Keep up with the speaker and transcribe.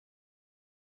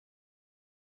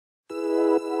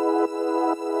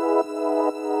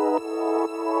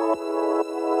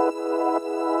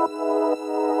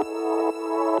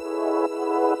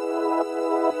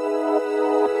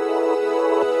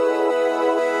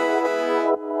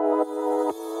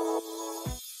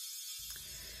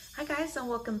and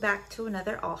welcome back to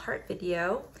another All Heart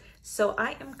video. So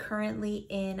I am currently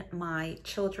in my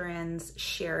children's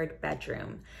shared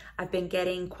bedroom. I've been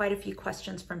getting quite a few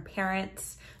questions from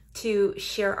parents to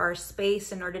share our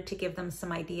space in order to give them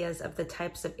some ideas of the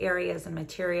types of areas and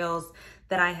materials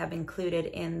that I have included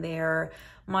in their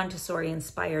Montessori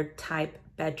inspired type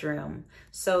bedroom.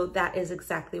 So that is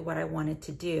exactly what I wanted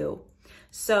to do.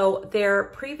 So their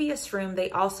previous room, they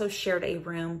also shared a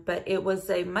room, but it was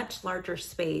a much larger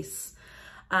space.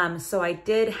 So I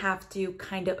did have to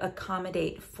kind of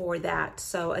accommodate for that.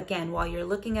 So again, while you're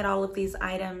looking at all of these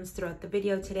items throughout the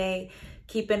video today,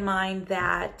 keep in mind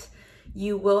that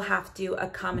you will have to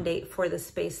accommodate for the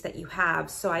space that you have.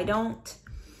 So I don't,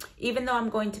 even though I'm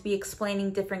going to be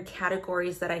explaining different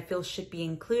categories that I feel should be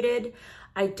included,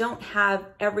 I don't have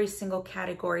every single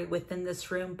category within this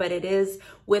room, but it is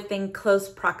within close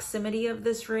proximity of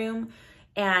this room,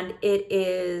 and it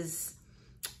is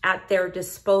at their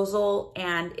disposal,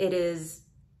 and it is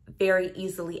very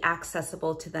easily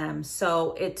accessible to them.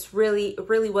 So it really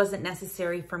wasn't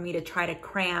necessary for me to try to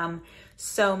cram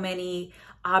so many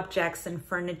objects and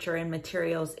furniture and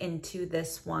materials into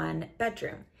this one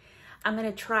bedroom. I'm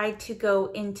going to try to go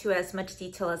into as much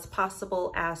detail as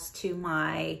possible as to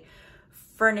my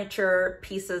furniture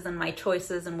pieces and my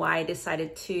choices and why I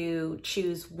decided to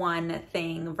choose one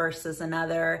thing versus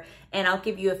another. And I'll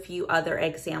give you a few other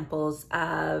examples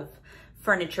of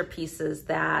furniture pieces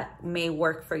that may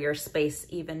work for your space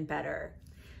even better.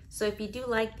 So if you do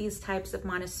like these types of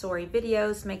Montessori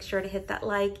videos, make sure to hit that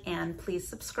like and please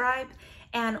subscribe.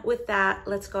 And with that,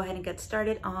 let's go ahead and get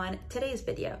started on today's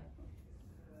video.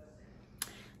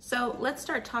 So let's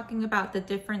start talking about the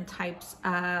different types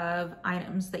of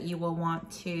items that you will want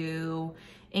to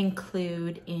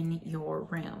include in your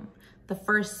room. The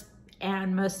first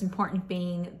and most important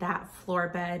being that floor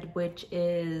bed, which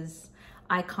is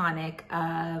iconic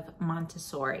of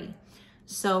Montessori.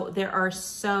 So there are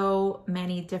so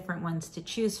many different ones to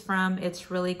choose from.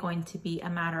 It's really going to be a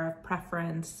matter of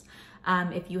preference.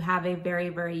 If you have a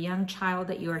very young child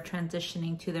that you are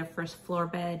transitioning to their first floor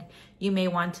bed, you may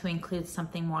want to include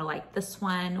something more like this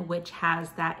one, which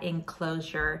has that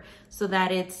enclosure so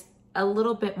that it's a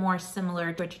little bit more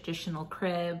similar to a traditional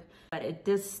crib, but it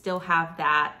does still have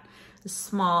that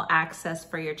small access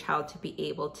for your child to be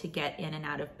able to get in and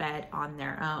out of bed on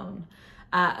their own.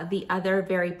 The other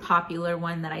very popular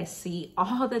one that I see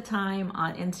all the time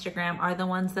on Instagram are the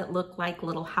ones that look like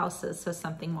little houses, so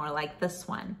something more like this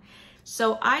one.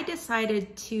 So I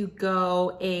decided to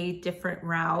go a different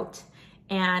route,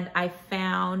 and I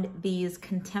found these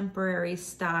contemporary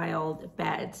styled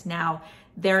beds. Now,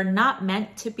 they're not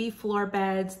meant to be floor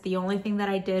beds. The only thing that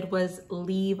I did was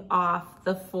leave off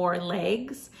the 4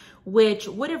 legs, which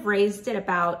would have raised it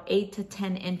about 8 to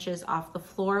 10 inches off the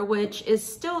floor, which is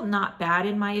still not bad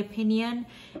in my opinion.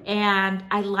 And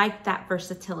I like that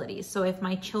versatility. So if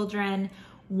my children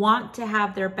want to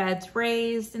have their beds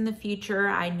raised in the future,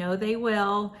 I know they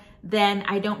will, then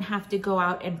I don't have to go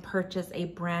out and purchase a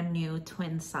brand new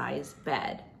twin size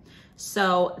bed.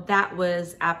 So that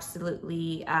was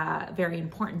absolutely very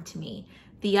important to me.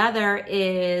 The other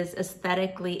is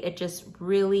aesthetically, it just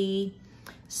really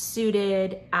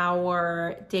suited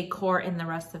our decor in the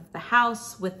rest of the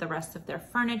house with the rest of their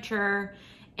furniture.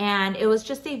 And it was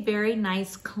just a very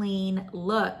nice, clean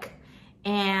look.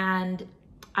 And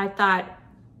I thought,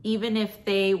 even if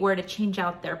they were to change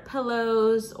out their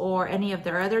pillows or any of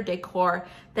their other decor,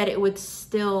 that it would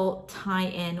still tie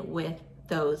in with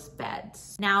those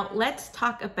beds. Now let's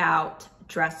talk about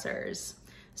dressers.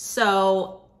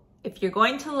 So if you're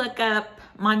going to look up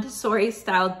Montessori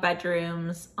styled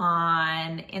bedrooms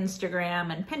on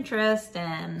Instagram and Pinterest,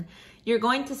 and you're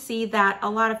going to see that a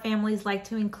lot of families like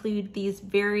to include these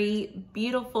very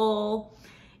beautiful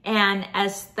and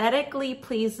aesthetically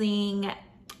pleasing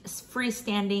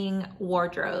freestanding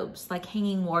wardrobes, like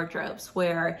hanging wardrobes,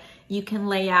 where you can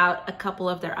lay out a couple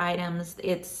of their items.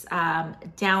 It's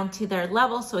down to their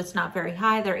level, so it's not very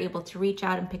high. They're able to reach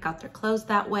out and pick out their clothes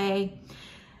that way.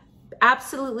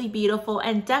 Absolutely beautiful,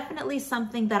 and definitely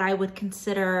something that I would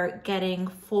consider getting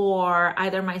for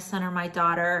either my son or my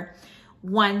daughter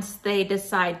once they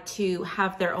decide to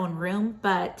have their own room.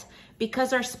 But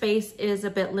because our space is a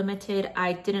bit limited,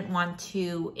 I didn't want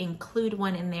to include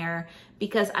one in there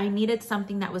because I needed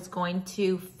something that was going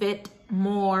to fit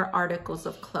more articles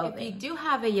of clothing. If you do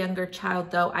have a younger child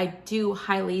though, I do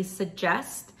highly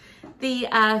suggest the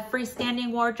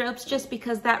freestanding wardrobes, just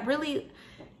because that really,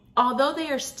 although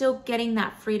they are still getting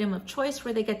that freedom of choice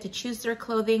where they get to choose their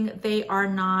clothing, they are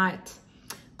not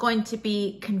going to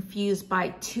be confused by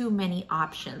too many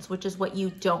options, which is what you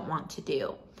don't want to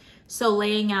do. So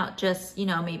laying out just, you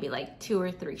know, maybe like 2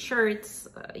 or 3 shirts,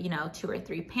 you know, 2 or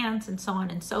 3 pants and so on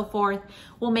and so forth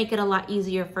will make it a lot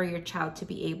easier for your child to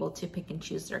be able to pick and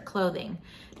choose their clothing.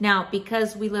 Now,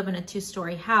 because we live in a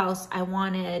 2-story house, I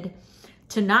wanted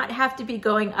to not have to be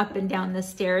going up and down the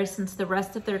stairs since the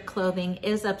rest of their clothing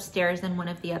is upstairs in one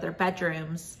of the other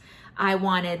bedrooms. I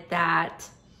wanted that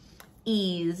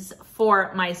ease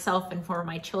for myself and for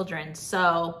my children.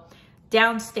 So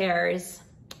downstairs,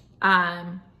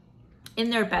 in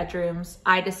their bedrooms,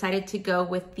 I decided to go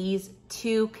with these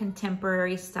 2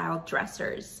 contemporary style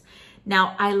dressers.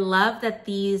 Now, I love that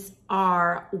these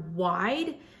are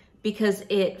wide because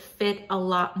it fit a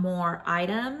lot more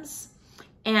items.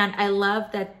 And I love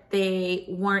that they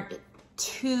weren't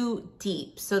too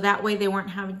deep. So that way they weren't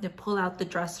having to pull out the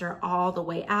dresser all the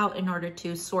way out in order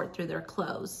to sort through their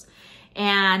clothes.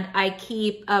 And I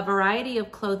keep a variety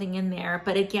of clothing in there,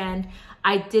 but again,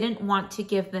 I didn't want to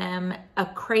give them a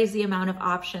crazy amount of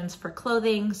options for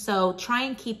clothing, so try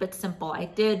and keep it simple. I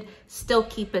did still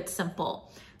keep it simple.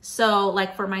 So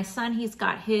like for my son, he's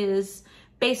got his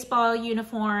baseball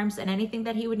uniforms and anything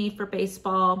that he would need for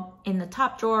baseball in the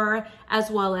top drawer, as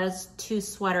well as 2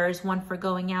 sweaters, one for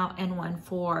going out and one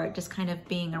for just kind of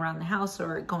being around the house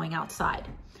or going outside.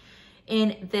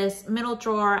 In this middle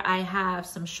drawer, I have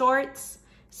some shorts,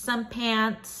 some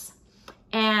pants,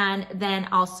 and then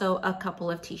also a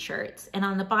couple of t-shirts. And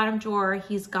on the bottom drawer,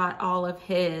 he's got all of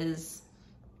his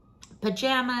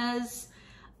pajamas,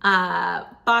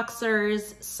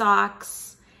 boxers,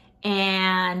 socks,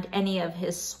 and any of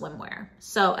his swimwear.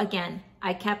 So again,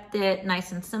 I kept it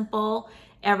nice and simple.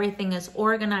 Everything is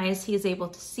organized. He's able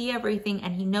to see everything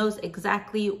and he knows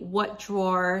exactly what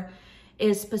drawer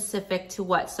is specific to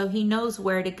what. So he knows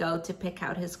where to go to pick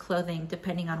out his clothing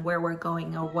depending on where we're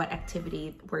going or what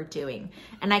activity we're doing.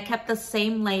 And I kept the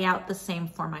same layout the same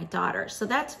for my daughter. So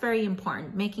that's very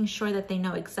important, making sure that they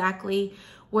know exactly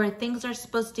where things are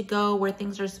supposed to go, where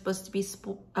things are supposed to be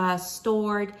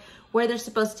stored, where they're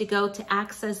supposed to go to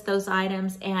access those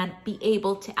items and be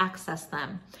able to access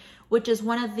them, which is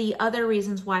one of the other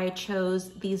reasons why I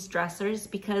chose these dressers,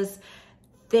 because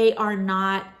they are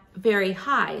not very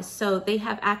high. So they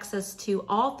have access to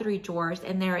all 3 drawers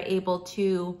and they're able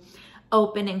to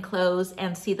open and close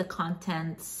and see the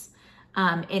contents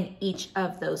in each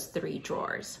of those 3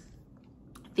 drawers.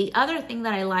 The other thing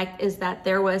that I liked is that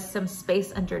there was some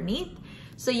space underneath.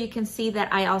 So you can see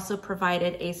that I also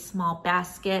provided a small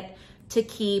basket to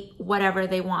keep whatever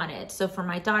they wanted. So for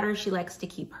my daughter, she likes to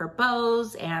keep her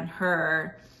bows and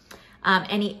her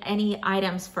any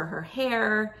items for her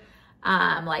hair,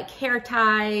 like hair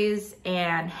ties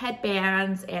and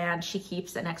headbands, and she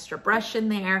keeps an extra brush in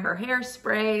there, her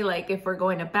hairspray, like if we're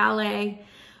going to ballet.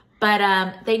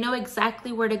 But they know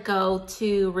exactly where to go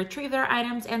to retrieve their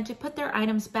items and to put their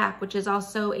items back, which is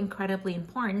also incredibly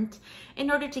important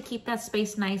in order to keep that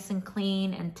space nice and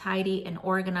clean and tidy and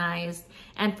organized,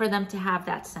 and for them to have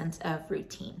that sense of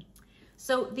routine.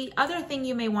 So the other thing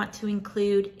you may want to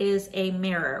include is a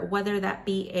mirror, whether that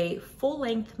be a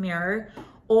full-length mirror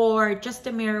or just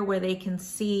a mirror where they can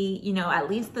see, you know,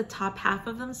 at least the top half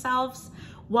of themselves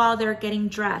while they're getting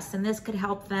dressed. And this could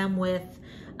help them with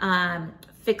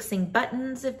fixing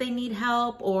buttons if they need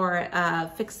help, or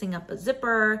fixing up a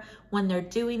zipper when they're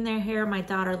doing their hair. My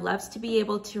daughter loves to be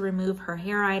able to remove her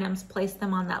hair items, place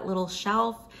them on that little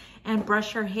shelf and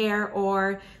brush her hair,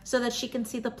 or so that she can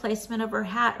see the placement of her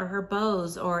hat or her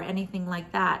bows or anything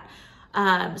like that.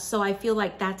 So I feel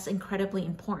like that's incredibly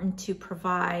important to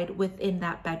provide within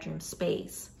that bedroom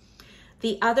space.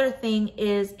 The other thing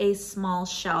is a small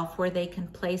shelf where they can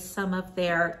place some of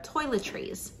their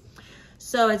toiletries.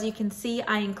 So as you can see,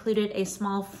 I included a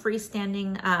small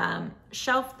freestanding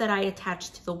shelf that I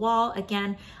attached to the wall.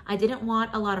 Again, I didn't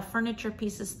want a lot of furniture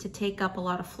pieces to take up a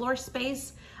lot of floor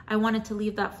space. I wanted to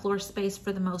leave that floor space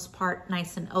for the most part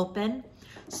nice and open.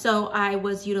 So I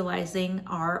was utilizing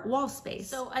our wall space.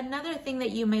 So another thing that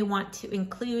you may want to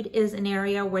include is an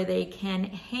area where they can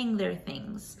hang their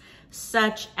things,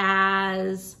 such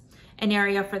as an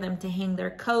area for them to hang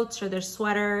their coats or their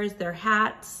sweaters, their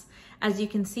hats. As you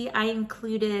can see, I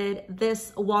included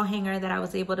this wall hanger that I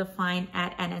was able to find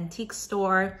at an antique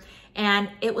store, and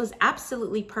it was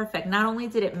absolutely perfect. Not only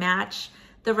did it match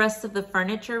the rest of the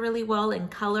furniture really well in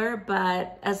color,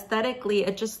 but aesthetically,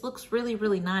 it just looks really,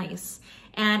 really nice.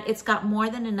 And it's got more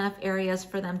than enough areas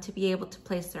for them to be able to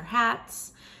place their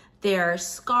hats, their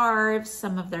scarves,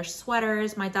 some of their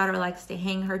sweaters. My daughter likes to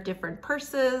hang her different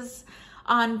purses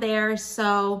on there,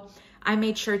 so I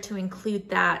made sure to include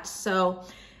that. So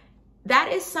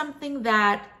that is something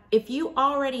that if you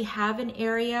already have an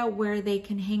area where they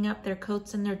can hang up their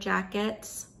coats and their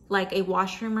jackets, like a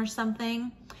washroom or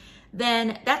something,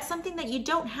 then that's something that you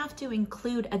don't have to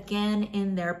include again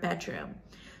in their bedroom.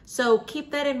 So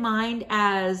keep that in mind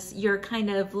as you're kind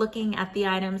of looking at the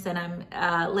items, and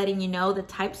I'm letting you know the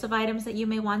types of items that you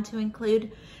may want to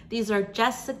include. These are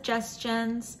just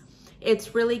suggestions.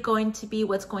 It's really going to be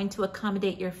what's going to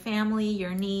accommodate your family,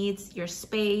 your needs, your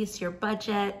space, your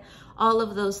budget, all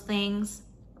of those things.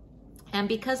 And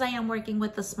because I am working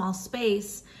with a small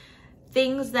space,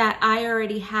 things that I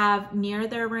already have near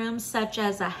their room, such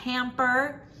as a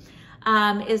hamper,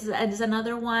 is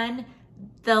another one.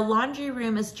 The laundry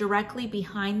room is directly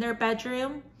behind their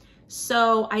bedroom,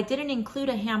 so I didn't include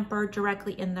a hamper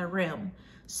directly in their room.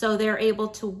 So they're able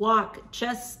to walk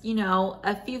just, you know,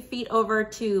 a few feet over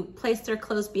to place their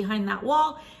clothes behind that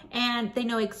wall, and they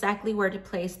know exactly where to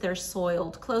place their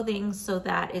soiled clothing, so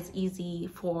that it's easy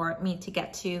for me to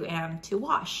get to and to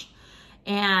wash.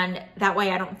 And that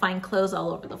way I don't find clothes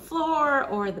all over the floor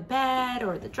or the bed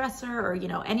or the dresser or, you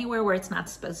know, anywhere where it's not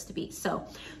supposed to be. So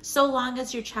long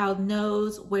as your child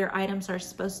knows where items are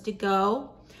supposed to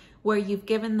go, where you've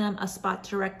given them a spot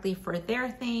directly for their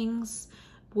things,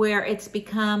 where it's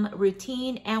become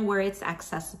routine, and where it's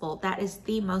accessible, that is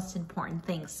the most important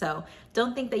thing. So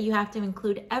don't think that you have to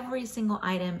include every single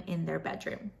item in their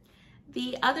bedroom.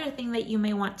 The other thing that you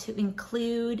may want to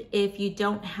include, if you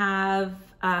don't have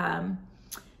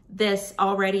this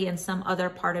already in some other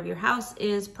part of your house,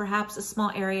 is perhaps a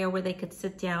small area where they could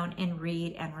sit down and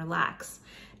read and relax.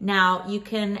 Now, you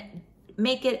can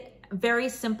make it very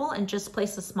simple and just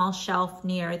place a small shelf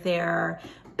near their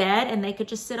bed, and they could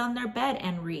just sit on their bed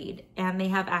and read, and they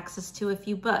have access to a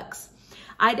few books.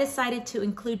 I decided to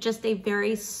include just a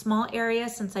very small area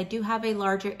since I do have a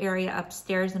larger area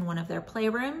upstairs in one of their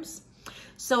playrooms.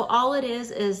 So all it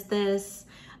is this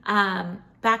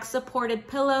back supported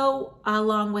pillow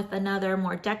along with another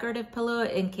more decorative pillow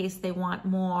in case they want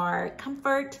more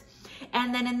comfort.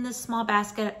 And then in this small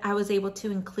basket, I was able to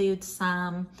include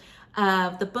some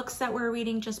of the books that we're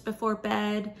reading just before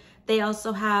bed. They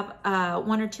also have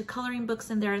 1 or 2 coloring books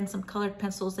in there and some colored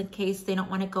pencils in case they don't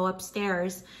want to go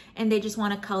upstairs and they just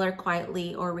want to color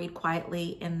quietly or read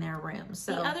quietly in their room.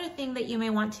 So the other thing that you may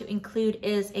want to include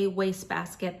is a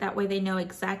wastebasket. That way they know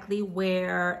exactly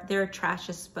where their trash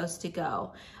is supposed to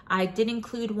go. I did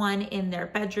include one in their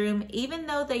bedroom, even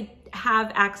though they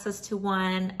have access to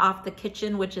one off the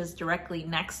kitchen, which is directly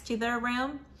next to their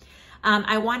room.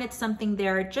 I wanted something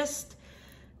there just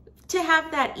to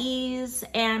have that ease,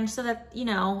 and so that, you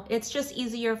know, it's just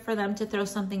easier for them to throw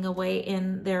something away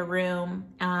in their room.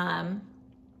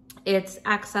 It's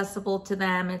accessible to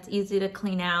them, it's easy to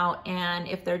clean out, and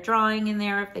if they're drawing in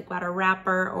there, if they've got a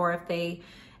wrapper, or if they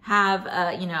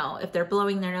have, you know, if they're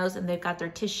blowing their nose and they've got their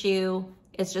tissue,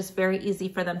 it's just very easy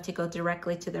for them to go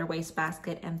directly to their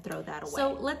wastebasket and throw that away.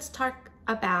 So let's talk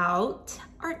about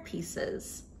art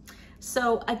pieces.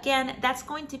 So again, that's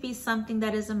going to be something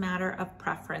that is a matter of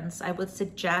preference. I would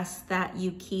suggest that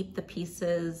you keep the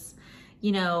pieces,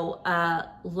 you know,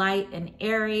 light and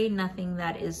airy, nothing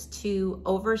that is too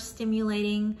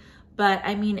overstimulating. But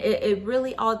I mean, it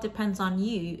really all depends on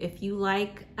you. If you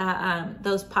like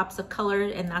those pops of color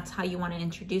and that's how you want to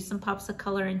introduce some pops of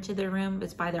color into their room,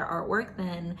 it's by their artwork,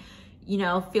 then, you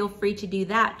know, feel free to do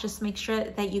that. Just make sure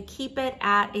that you keep it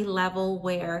at a level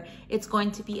where it's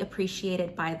going to be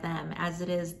appreciated by them as it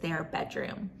is their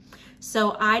bedroom.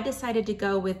 So I decided to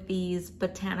go with these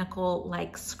botanical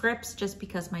like scripts just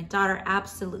because my daughter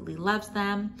absolutely loves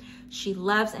them. She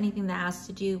loves anything that has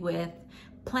to do with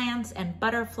plants and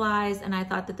butterflies, and I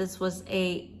thought that this was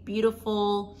a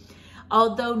beautiful,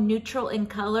 although neutral in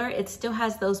color, it still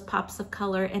has those pops of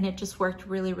color, and it just worked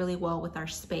really, really well with our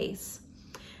space.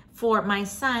 For my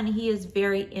son, he is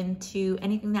very into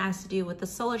anything that has to do with the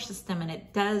solar system, and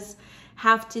it does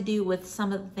have to do with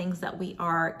some of the things that we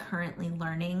are currently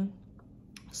learning.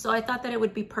 So I thought that it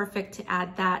would be perfect to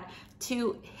add that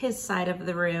to his side of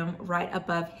the room right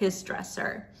above his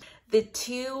dresser. The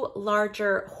 2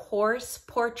 larger horse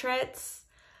portraits,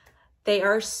 they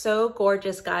are so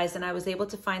gorgeous, guys, and I was able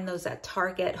to find those at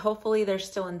Target. Hopefully they're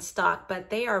still in stock, but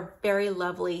they are very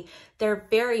lovely. They're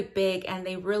very big, and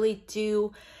they really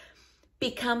do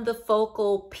become the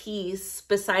focal piece.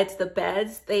 Besides the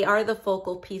beds, they are the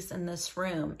focal piece in this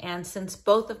room. And since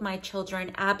both of my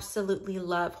children absolutely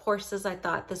love horses, I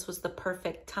thought this was the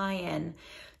perfect tie-in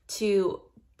to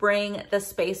bring the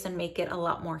space and make it a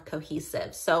lot more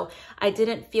cohesive. So I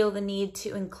didn't feel the need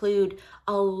to include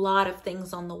a lot of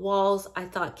things on the walls. I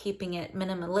thought keeping it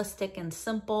minimalistic and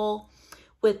simple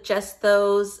with just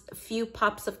those few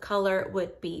pops of color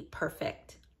would be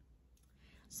perfect.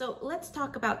 So let's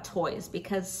talk about toys,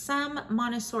 because some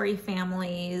Montessori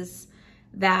families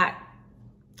that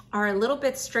are a little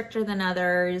bit stricter than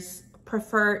others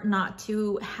prefer not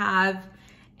to have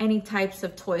any types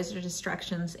of toys or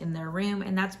distractions in their room,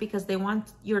 and that's because they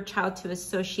want your child to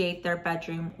associate their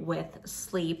bedroom with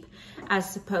sleep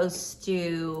as opposed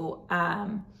to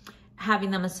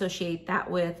having them associate that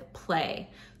with play.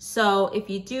 So if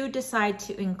you do decide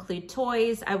to include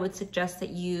toys, I would suggest that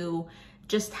you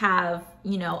just have,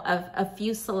 you know, a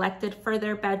few selected for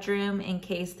their bedroom in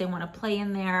case they want to play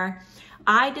in there.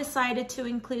 I decided to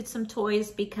include some toys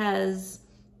because,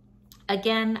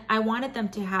 again, I wanted them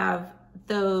to have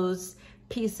those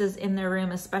pieces in their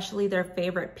room, especially their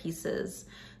favorite pieces.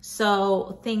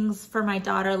 So things for my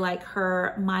daughter like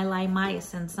her My Lai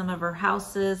mice and some of her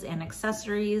houses and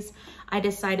accessories, I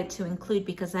decided to include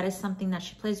because that is something that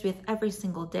she plays with every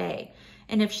single day.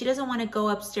 And if she doesn't want to go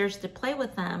upstairs to play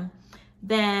with them,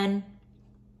 then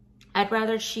I'd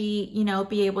rather she, you know,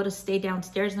 be able to stay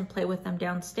downstairs and play with them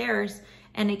downstairs.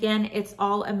 And again, it's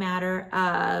all a matter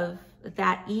of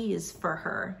that ease for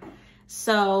her.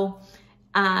 So,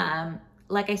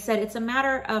 like I said, it's a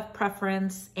matter of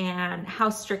preference and how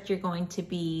strict you're going to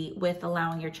be with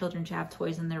allowing your children to have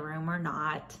toys in their room or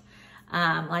not.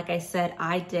 Like I said,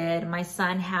 I did. My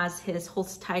son has his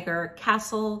Holstein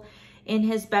castle in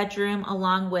his bedroom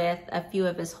along with a few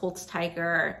of his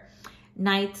Holstein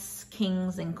knights,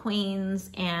 kings, and queens,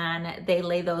 and they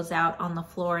lay those out on the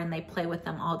floor and they play with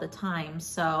them all the time.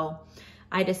 So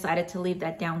I decided to leave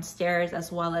that downstairs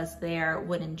as well as their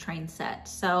wooden train set.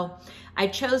 So I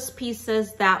chose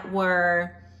pieces that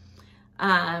were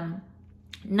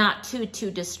not too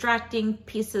distracting,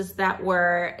 pieces that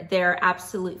were their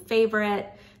absolute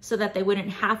favorite so that they wouldn't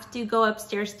have to go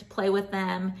upstairs to play with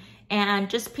them, and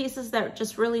just pieces that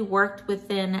just really worked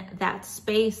within that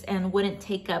space and wouldn't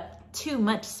take up too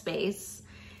much space.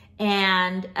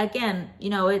 And again, you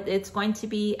know, it's going to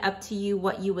be up to you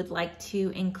what you would like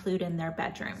to include in their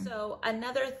bedroom. So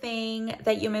another thing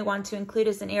that you may want to include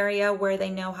is an area where they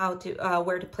know how to,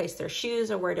 where to place their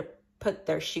shoes or where to put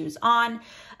their shoes on.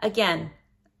 Again,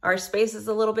 our space is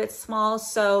a little bit small,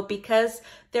 so because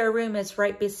their room is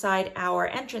right beside our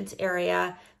entrance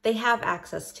area, they have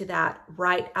access to that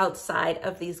right outside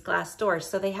of these glass doors.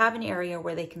 So they have an area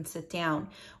where they can sit down,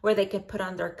 where they can put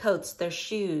on their coats, their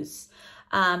shoes,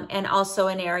 and also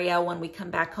an area when we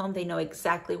come back home, they know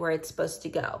exactly where it's supposed to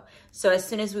go. So as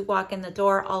soon as we walk in the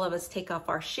door, all of us take off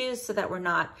our shoes so that we're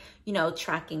not, you know,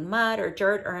 tracking mud or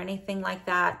dirt or anything like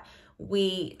that.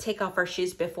 We take off our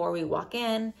shoes before we walk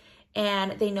in,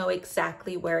 and they know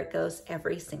exactly where it goes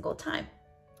every single time.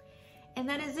 And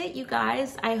that is it, you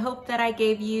guys. I hope that I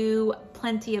gave you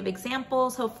plenty of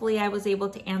examples. Hopefully I was able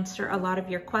to answer a lot of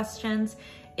your questions.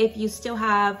 If you still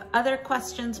have other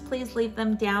questions, please leave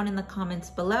them down in the comments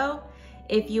below.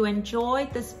 If you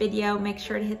enjoyed this video, make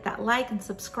sure to hit that like and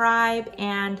subscribe,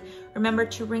 and remember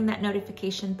to ring that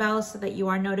notification bell so that you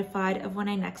are notified of when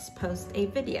I next post a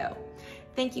video.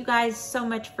 Thank you guys so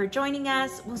much for joining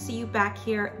us. We'll see you back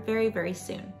here very, very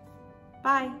soon.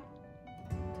 Bye.